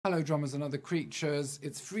Hello drummers and other creatures.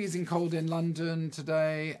 It's freezing cold in London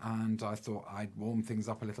today and I thought I'd warm things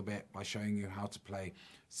up a little bit by showing you how to play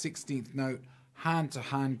 16th note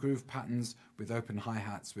hand-to-hand groove patterns with open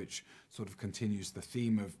hi-hats, which sort of continues the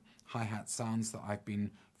theme of hi-hat sounds that I've been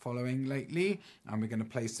following lately. And we're going to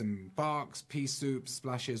play some barks, pea soups,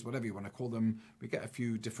 splashes, whatever you want to call them. We get a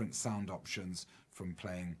few different sound options from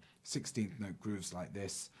playing 16th note grooves like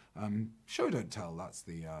this. Show don't tell, that's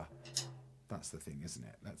the thing, isn't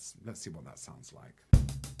it? Let's see what that sounds like.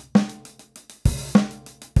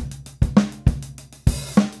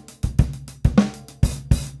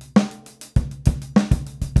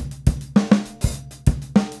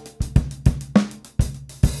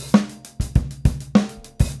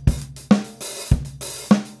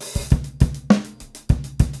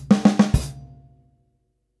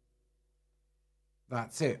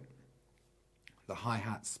 That's it. The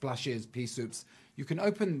hi-hat splashes, pea soups. You can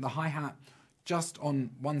open the hi-hat just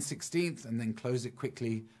on 1/16th and then close it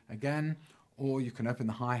quickly again, or you can open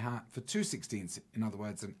the hi-hat for 2/16ths, in other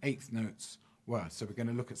words, an eighth note's worth. So we're going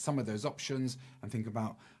to look at some of those options and think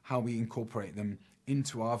about how we incorporate them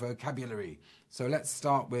into our vocabulary. So let's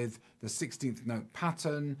start with the 16th note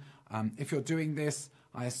pattern. If you're doing this,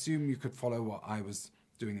 I assume you could follow what I was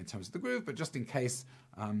doing in terms of the groove, but just in case,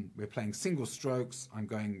 we're playing single strokes. I'm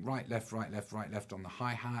going right, left, right, left, right, left on the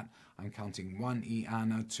hi-hat. I'm counting 1 E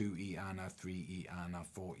Anna, 2 E Anna, 3 E Anna,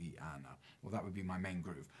 4 E Anna. Well, that would be my main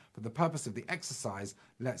groove. For the purpose of the exercise,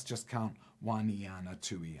 let's just count 1 E Anna,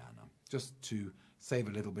 2 E Anna, just to save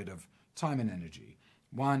a little bit of time and energy.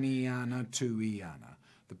 1 E Anna, 2 E Anna.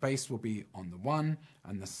 The bass will be on the 1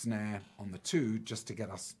 and the snare on the 2, just to get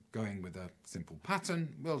us going with a simple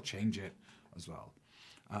pattern. We'll change it as well.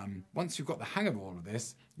 Once you've got the hang of all of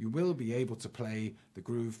this, you will be able to play the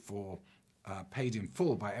groove for Paid in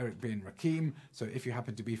Full by Eric B. and Rakim. So if you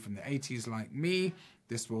happen to be from the 80s like me,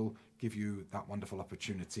 this will give you that wonderful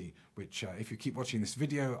opportunity, which if you keep watching this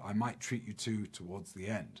video, I might treat you to towards the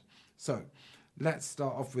end. So let's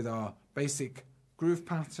start off with our basic groove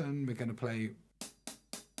pattern. We're going to play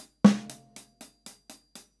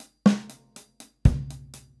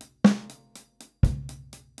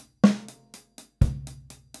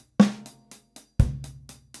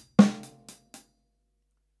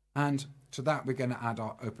and to that, we're going to add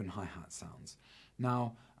our open hi-hat sounds.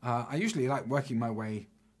 Now, I usually like working my way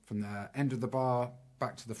from the end of the bar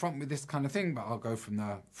back to the front with this kind of thing, but I'll go from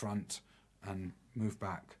the front and move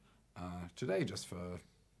back today just for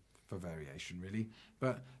variation, really.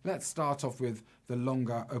 But let's start off with the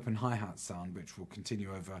longer open hi-hat sound, which will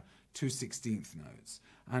continue over 2/16th notes.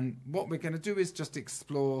 And what we're going to do is just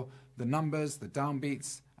explore the numbers, the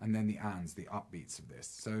downbeats, and then the ands, the upbeats of this.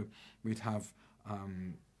 So we'd have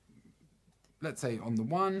let's say on the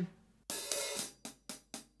 1,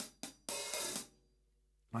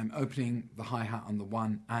 I'm opening the hi-hat on the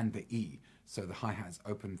 1 and the E. So the hi-hat is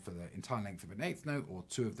open for the entire length of an eighth note or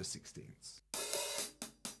 2 of the 16ths.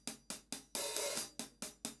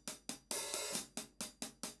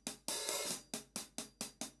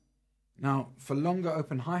 Now, for longer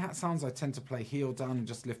open hi-hat sounds, I tend to play heel down and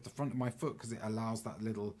just lift the front of my foot because it allows that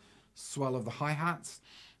little swell of the hi-hats.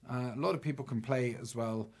 A lot of people can play as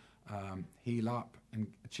well heel up and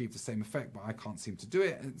achieve the same effect, but I can't seem to do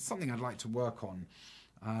it. It's something I'd like to work on.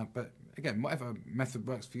 But again, whatever method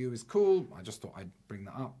works for you is cool. I just thought I'd bring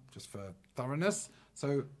that up just for thoroughness.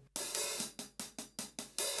 So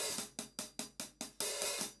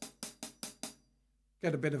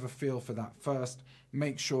get a bit of a feel for that first.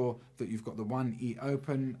 Make sure that you've got the 1 E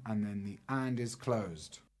open and then the and is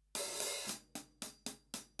closed.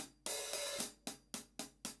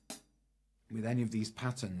 With any of these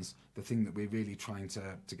patterns, the thing that we're really trying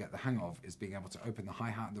to get the hang of is being able to open the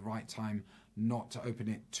hi-hat at the right time, not to open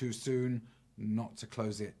it too soon, not to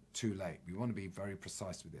close it too late. We want to be very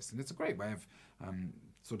precise with this. And it's a great way of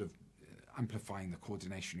sort of amplifying the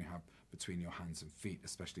coordination you have between your hands and feet,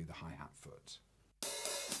 especially the hi-hat foot.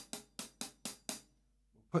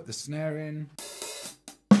 Put the snare in.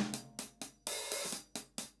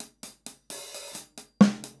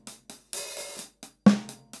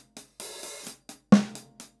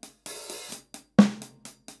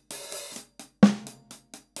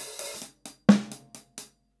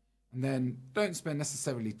 And then don't spend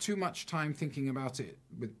necessarily too much time thinking about it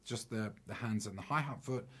with just the hands and the hi-hat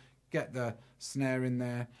foot. Get the snare in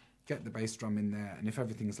there, get the bass drum in there, and if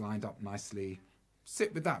everything's lined up nicely,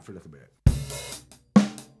 sit with that for a little bit.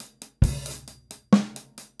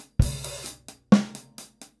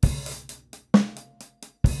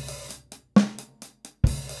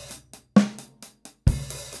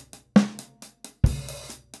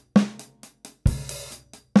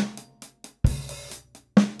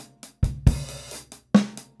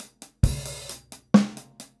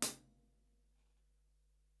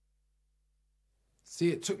 See,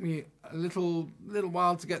 it took me a little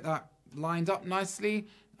while to get that lined up nicely,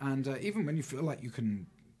 and even when you feel like you can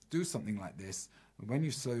do something like this, when you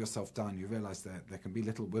slow yourself down, you realize that there can be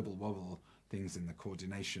little wibble-wobble things in the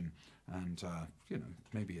coordination, and you know,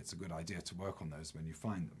 maybe it's a good idea to work on those when you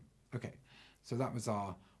find them. Okay, so that was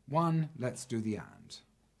our one. Let's do the and.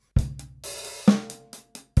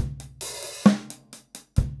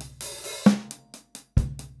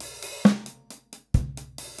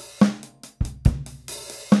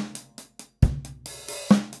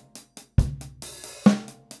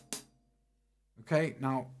 Okay,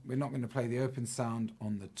 now we're not going to play the open sound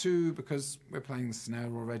on the two because we're playing the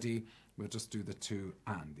snare already. We'll just do the two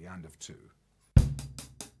and, the and of two.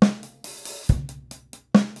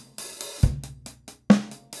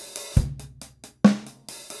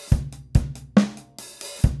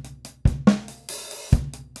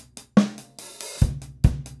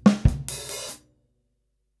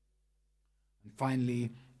 And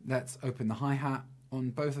finally, let's open the hi-hat on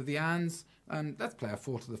both of the ands, and let's play a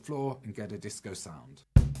 4 to the floor and get a disco sound.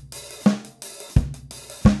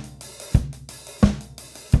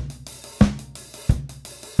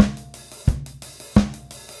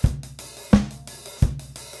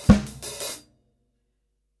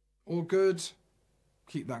 All good.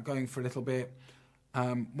 Keep that going for a little bit.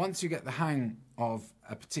 Once you get the hang of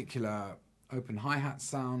a particular open hi-hat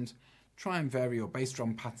sound, try and vary your bass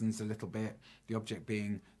drum patterns a little bit, the object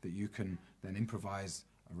being that you can then improvise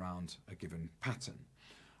around a given pattern.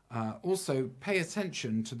 Also, pay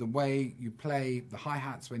attention to the way you play the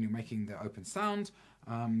hi-hats when you're making the open sound.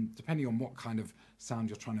 Depending on what kind of sound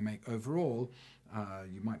you're trying to make overall,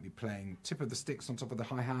 you might be playing tip of the sticks on top of the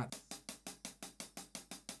hi-hat.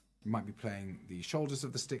 You might be playing the shoulders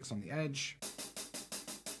of the sticks on the edge.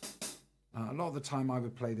 A lot of the time I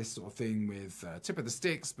would play this sort of thing with tip of the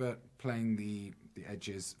sticks, but playing the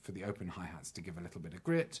edges for the open hi-hats to give a little bit of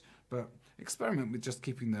grit. But experiment with just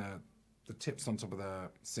keeping the tips on top of the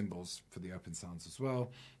cymbals for the open sounds as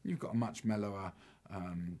well. You've got a much mellower,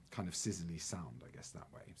 kind of sizzly sound, I guess, that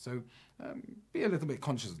way. So be a little bit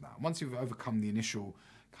conscious of that. Once you've overcome the initial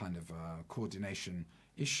kind of coordination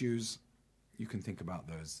issues, you can think about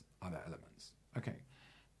those other elements. Okay,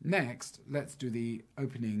 next, let's do the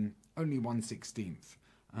opening only 1/16.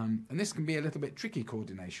 And this can be a little bit tricky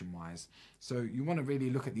coordination-wise. So you want to really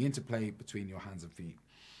look at the interplay between your hands and feet.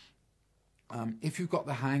 If you've got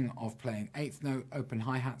the hang of playing 8th note open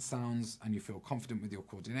hi-hat sounds and you feel confident with your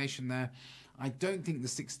coordination there, I don't think the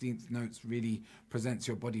 16th notes really presents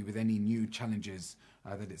your body with any new challenges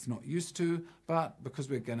that it's not used to, but because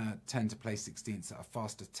we're going to tend to play 16ths at a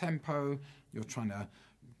faster tempo, you're trying to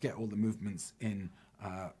get all the movements in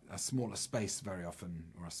a smaller space very often,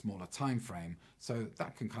 or a smaller time frame, so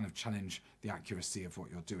that can kind of challenge the accuracy of what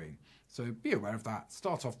you're doing. So be aware of that.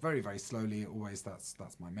 Start off very, very slowly. Always, that's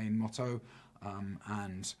my main motto,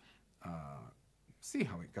 and see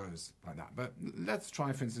how it goes like that. But let's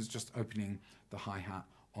try, for instance, just opening the hi-hat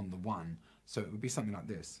on the 1. So it would be something like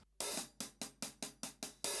this.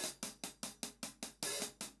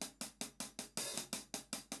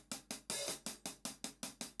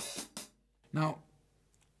 Now,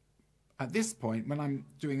 at this point, when I'm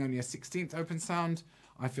doing only a 16th open sound,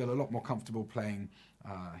 I feel a lot more comfortable playing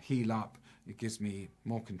heel up. It gives me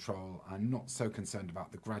more control. I'm not so concerned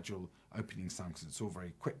about the gradual opening sound because it's all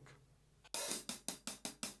very quick.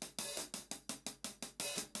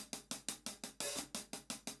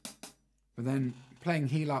 But then playing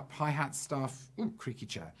heel up hi-hat stuff, ooh, creaky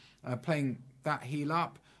chair. Playing that heel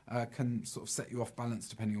up can sort of set you off balance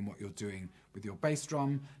depending on what you're doing with your bass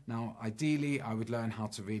drum. Now, ideally, I would learn how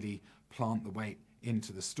to really plant the weight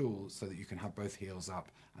into the stool so that you can have both heels up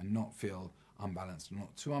and not feel unbalanced or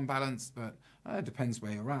not too unbalanced, but it depends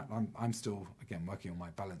where you're at. I'm still, again, working on my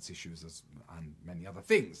balance issues and many other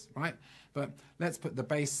things, right? But let's put the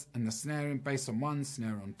bass and the snare in, bass on 1,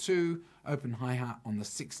 snare on 2, open hi-hat on the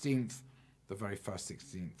 16th, the very first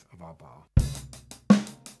 16th of our bar.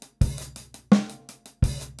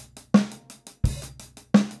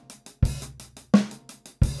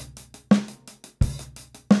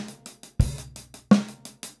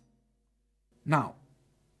 Now,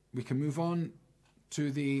 we can move on to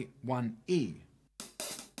the 1E.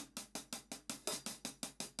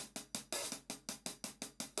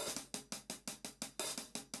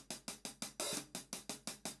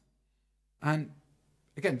 And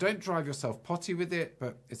again, don't drive yourself potty with it,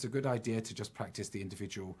 but it's a good idea to just practice the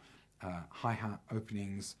individual hi-hat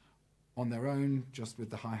openings on their own, just with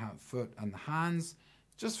the hi-hat foot and the hands,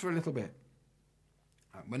 just for a little bit.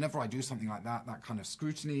 Whenever I do something like that, that kind of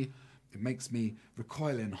scrutiny, it makes me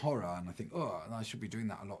recoil in horror, and I think, oh, I should be doing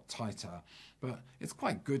that a lot tighter. But it's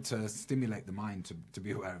quite good to stimulate the mind to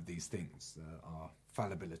be aware of these things, our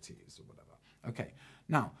fallibilities or whatever. Okay,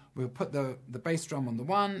 now we'll put the bass drum on the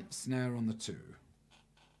 1, snare on the 2.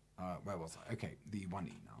 Where was I? Okay, the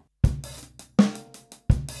 1E now.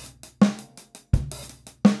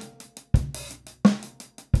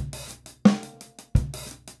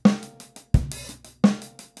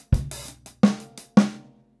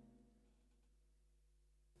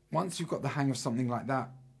 Once you've got the hang of something like that,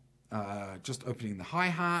 just opening the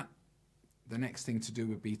hi-hat, the next thing to do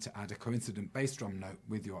would be to add a coincident bass drum note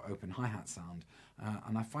with your open hi-hat sound.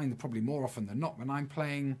 And I find that probably more often than not when I'm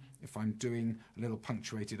playing, if I'm doing a little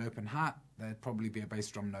punctuated open hat, there'd probably be a bass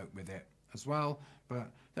drum note with it as well.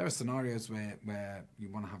 But there are scenarios where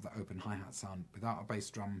you want to have that open hi-hat sound without a bass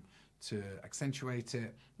drum to accentuate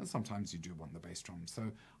it, and sometimes you do want the bass drum.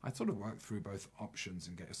 So I sort of work through both options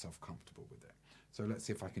and get yourself comfortable with it. So let's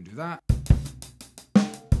see if I can do that.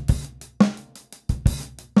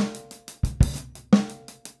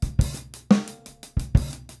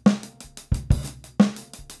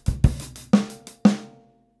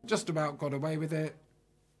 Just about got away with it.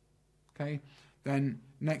 Okay, then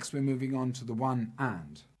next we're moving on to the 1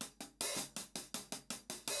 and.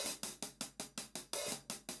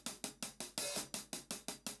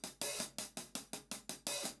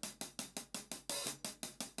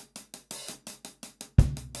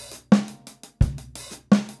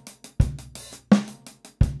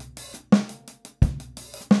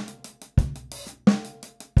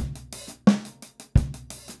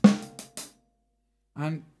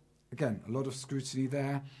 And again, a lot of scrutiny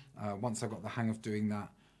there. Once I got the hang of doing that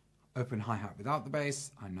open hi-hat without the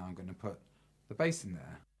bass, I'm now going to put the bass in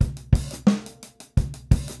there.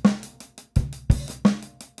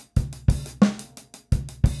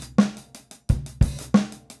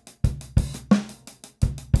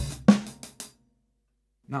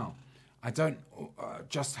 Now, I don't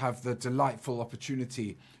just have the delightful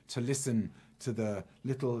opportunity to listen to the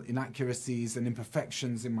little inaccuracies and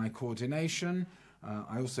imperfections in my coordination.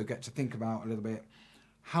 I also get to think about a little bit,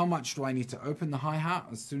 how much do I need to open the hi-hat?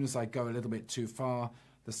 As soon as I go a little bit too far,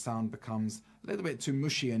 the sound becomes a little bit too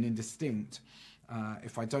mushy and indistinct.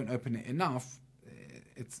 If I don't open it enough,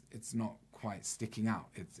 it's not quite sticking out.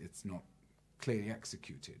 It's not clearly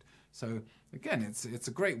executed. So again, it's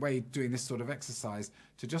a great way doing this sort of exercise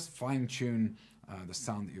to just fine-tune the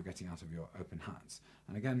sound that you're getting out of your open hats.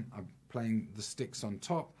 And again, I'm playing the sticks on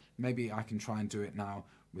top. Maybe I can try and do it now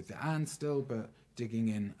with the and still, but digging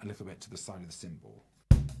in a little bit to the side of the cymbal.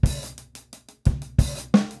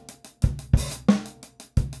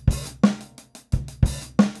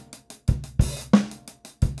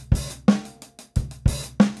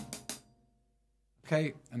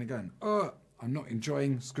 Okay, and again, I'm not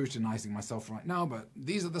enjoying scrutinizing myself right now, but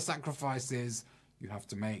these are the sacrifices you have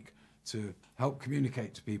to make to help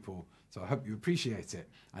communicate to people. So I hope you appreciate it.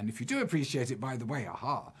 And if you do appreciate it, by the way,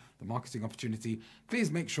 the marketing opportunity,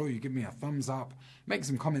 please make sure you give me a thumbs up, make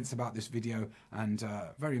some comments about this video, and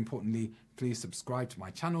very importantly, please subscribe to my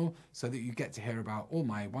channel so that you get to hear about all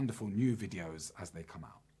my wonderful new videos as they come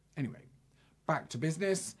out. Anyway, back to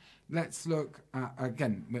business. Let's look at,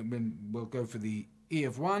 again, we'll go for the E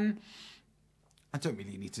of 1. I don't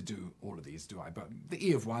really need to do all of these, do I? But the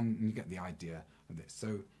E of 1, and you get the idea of this.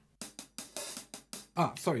 So,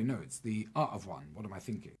 sorry, no, it's the art of 1. What am I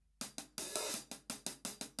thinking?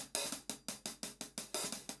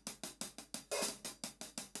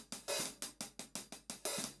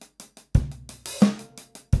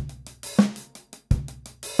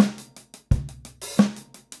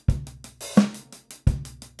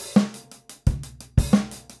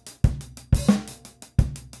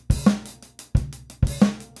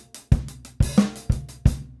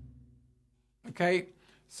 Okay,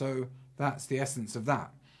 so that's the essence of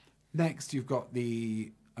that. Next, you've got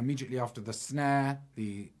the, immediately after the snare,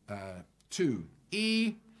 the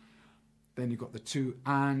 2E, then you've got the 2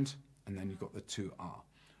 and then you've got the 2R.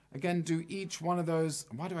 Again, do each one of those,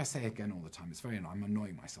 why do I say again all the time? It's very annoying, I'm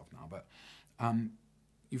annoying myself now, but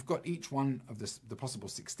you've got each one of the possible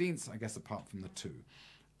 16ths, I guess, apart from the 2.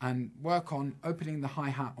 And work on opening the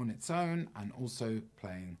hi-hat on its own and also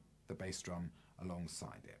playing the bass drum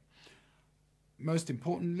alongside it. Most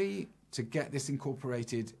importantly, to get this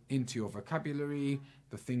incorporated into your vocabulary,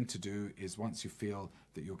 the thing to do is once you feel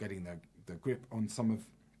that you're getting the grip on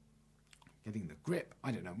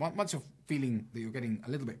once you're feeling that you're getting a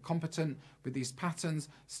little bit competent with these patterns,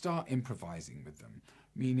 start improvising with them.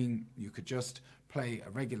 Meaning you could just play a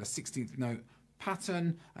regular 16th note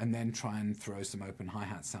pattern and then try and throw some open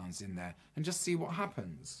hi-hat sounds in there and just see what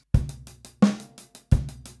happens.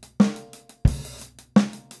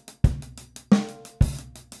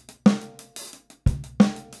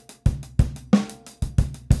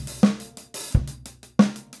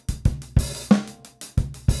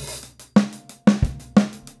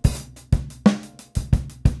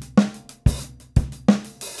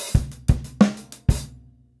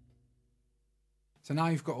 So now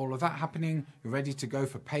you've got all of that happening. You're ready to go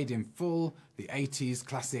for Paid in Full, the 80s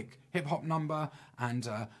classic hip-hop number. And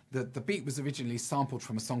the beat was originally sampled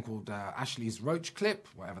from a song called Ashley's Roach Clip,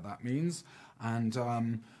 whatever that means.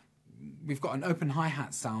 And we've got an open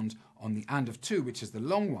hi-hat sound on the and of 2, which is the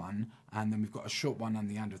long one, and then we've got a short one on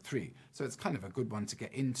the and of 3. So it's kind of a good one to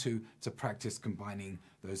get into to practice combining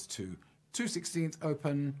those two 2/16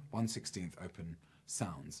 open, 1/16 open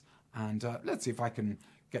sounds. And let's see if I can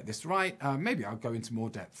get this right. Maybe I'll go into more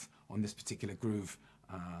depth on this particular groove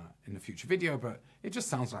in a future video, but it just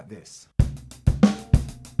sounds like this.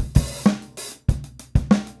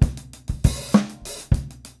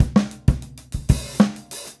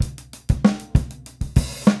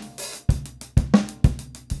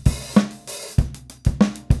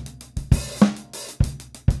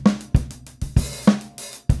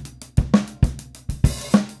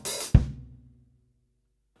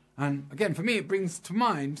 And again, for me, it brings to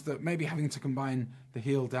mind that maybe having to combine the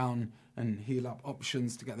heel down and heel up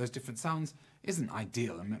options to get those different sounds isn't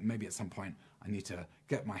ideal. And maybe at some point I need to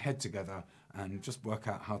get my head together and just work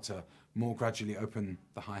out how to more gradually open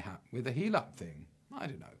the hi-hat with a heel up thing. I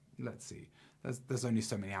don't know. Let's see. There's only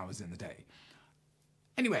so many hours in the day.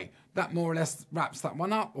 Anyway, that more or less wraps that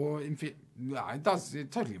one up, or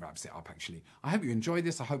it totally wraps it up actually. I hope you enjoyed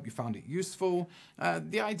this, I hope you found it useful.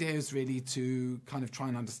 The idea is really to kind of try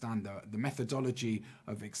and understand the methodology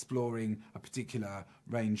of exploring a particular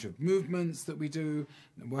range of movements that we do,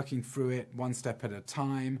 working through it one step at a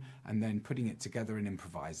time, and then putting it together and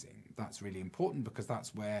improvising. That's really important because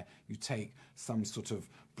that's where you take some sort of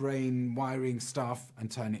brain wiring stuff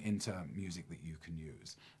and turn it into music that you can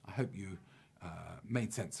use. I hope you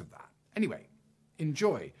made sense of that. Anyway,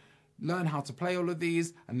 enjoy. Learn how to play all of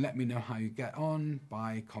these and let me know how you get on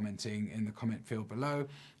by commenting in the comment field below.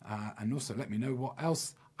 And also let me know what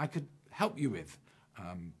else I could help you with.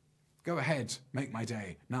 Go ahead, make my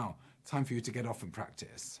day. Now, time for you to get off and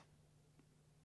practice.